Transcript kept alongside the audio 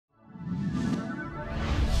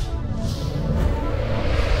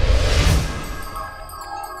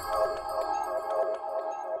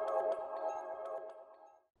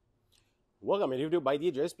Welcome to YouTube by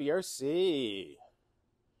Djsprc.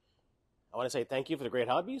 I want to say thank you for the great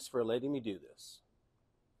hobbies for letting me do this.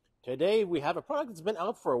 Today we have a product that's been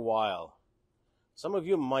out for a while. Some of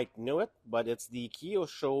you might know it, but it's the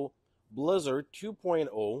Kyosho Blizzard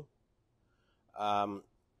 2.0.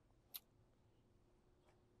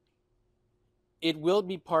 It will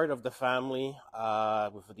be part of the family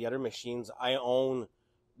with the other machines I own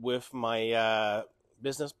with my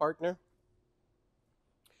business partner.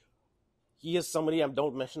 He is somebody I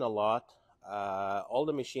don't mention a lot. All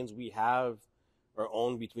the machines we have are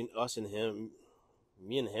owned between us and him,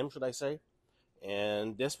 me and him, should I say.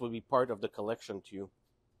 And this will be part of the collection too.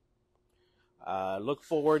 Look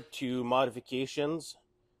forward to modifications.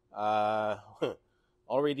 Already,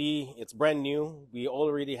 it's brand new. We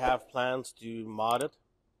already have plans to mod it.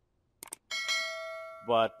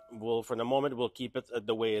 But for the moment, we'll keep it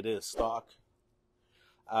the way it is, stock.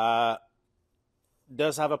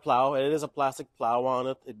 Does have a plow. It is a plastic plow on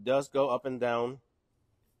it. It does go up and down.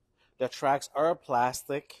 The tracks are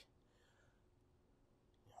plastic.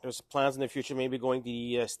 There's plans in the future maybe going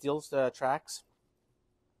the steel tracks.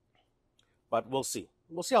 But we'll see.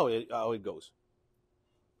 We'll see how it goes.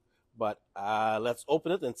 But let's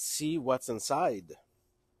open it and see what's inside.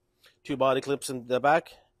 2 body clips in the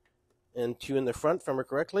back and 2 in the front, if I remember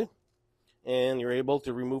correctly. And you're able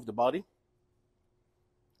to remove the body.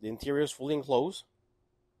 The interior is fully enclosed.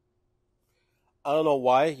 I don't know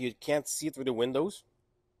why you can't see through the windows,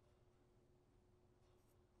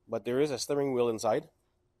 but there is a steering wheel inside.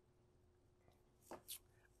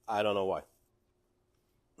 I don't know why.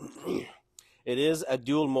 It is a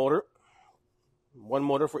dual motor. 1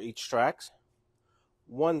 motor for each tracks.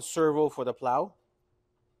 1 servo for the plow.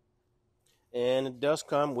 And it does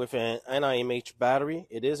come with an NIMH battery.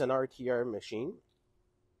 It is an RTR machine.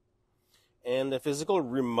 And the physical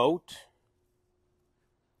remote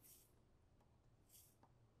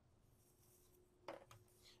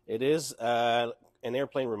it is an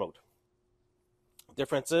airplane remote.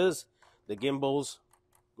 Difference is the gimbals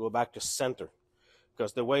go back to center,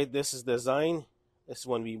 because the way this is designed, this is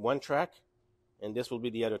going to be 1 track, and this will be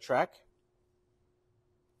the other track.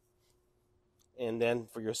 And then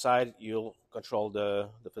for your side, you'll control the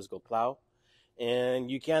physical plow.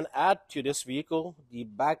 And you can add to this vehicle the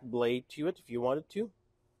back blade to it if you wanted to.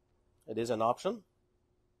 It is an option.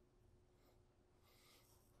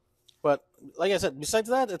 But like I said, besides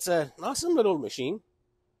that, it's an awesome little machine.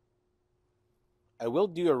 I will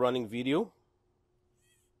do a running video.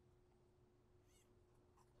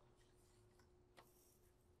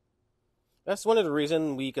 That's one of the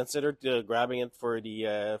reasons we considered grabbing it for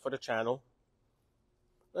the channel.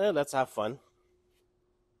 Let's have fun.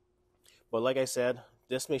 But like I said,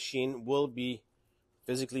 this machine will be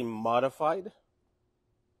physically modified.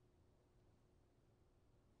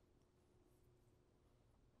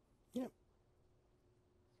 Yeah.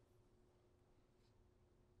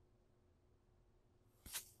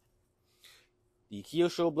 The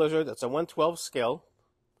Kyosho Blizzard, that's a 1/12 scale.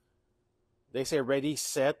 They say ready,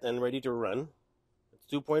 set, and ready to run. It's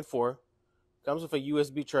 2.4. Comes with a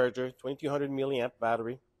USB charger, 2200 milliamp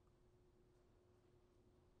battery.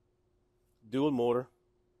 Dual motor.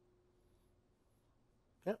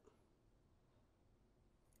 Yeah.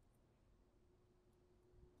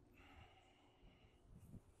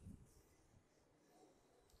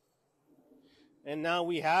 And now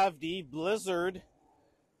we have the Blizzard,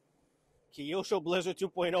 Kyosho Blizzard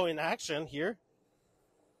 2.0 in action here.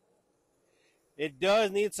 It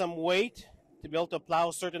does need some weight to be able to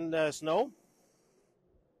plow certain snow.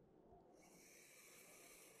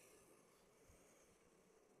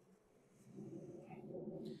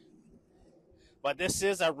 But this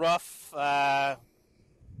is a rough,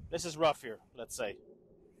 this is rough here, let's say.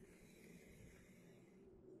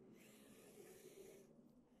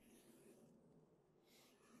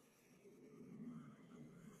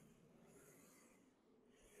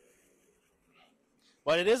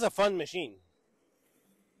 But it is a fun machine.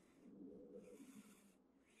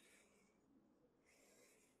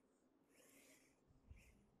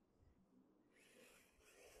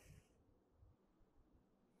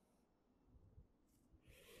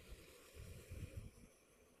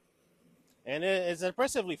 And it's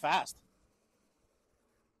impressively fast.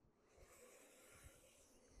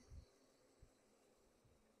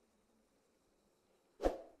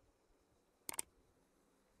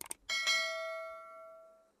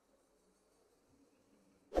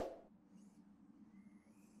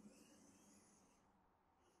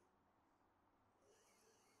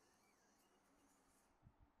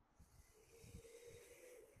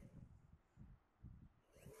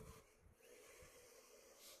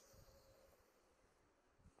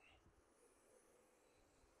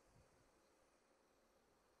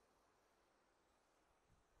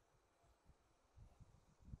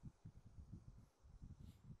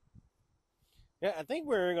 Yeah, I think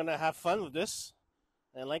we're going to have fun with this.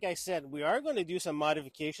 And like I said, we are going to do some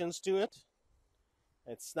modifications to it.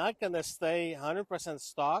 It's not going to stay 100%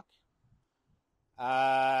 stock.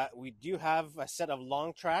 We do have a set of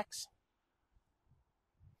long tracks.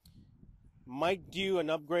 Might do an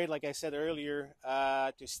upgrade, like I said earlier,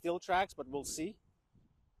 to steel tracks, but we'll see.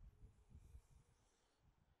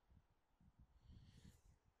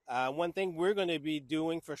 One thing we're going to be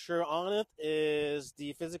doing for sure on it is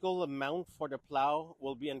the physical mount for the plow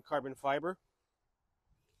will be in carbon fiber,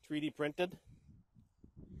 3D printed.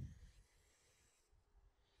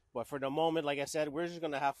 But for the moment, like I said, we're just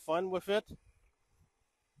going to have fun with it.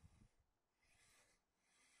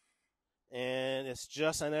 And it's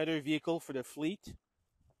just another vehicle for the fleet.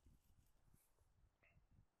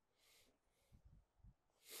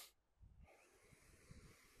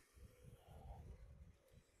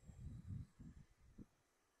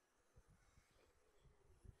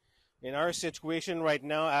 In our situation right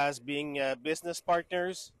now, as being business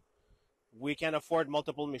partners, we can afford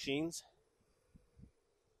multiple machines.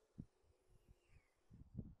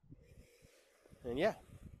 And yeah.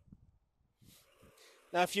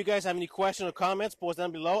 Now, if you guys have any questions or comments, post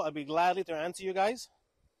them below. I'll be gladly to answer you guys.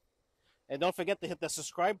 And don't forget to hit the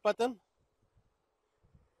subscribe button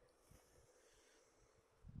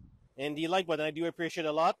and the like button. I do appreciate it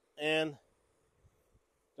a lot. And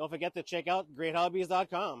don't forget to check out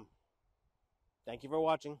greathobbies.com. Thank you for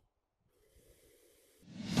watching.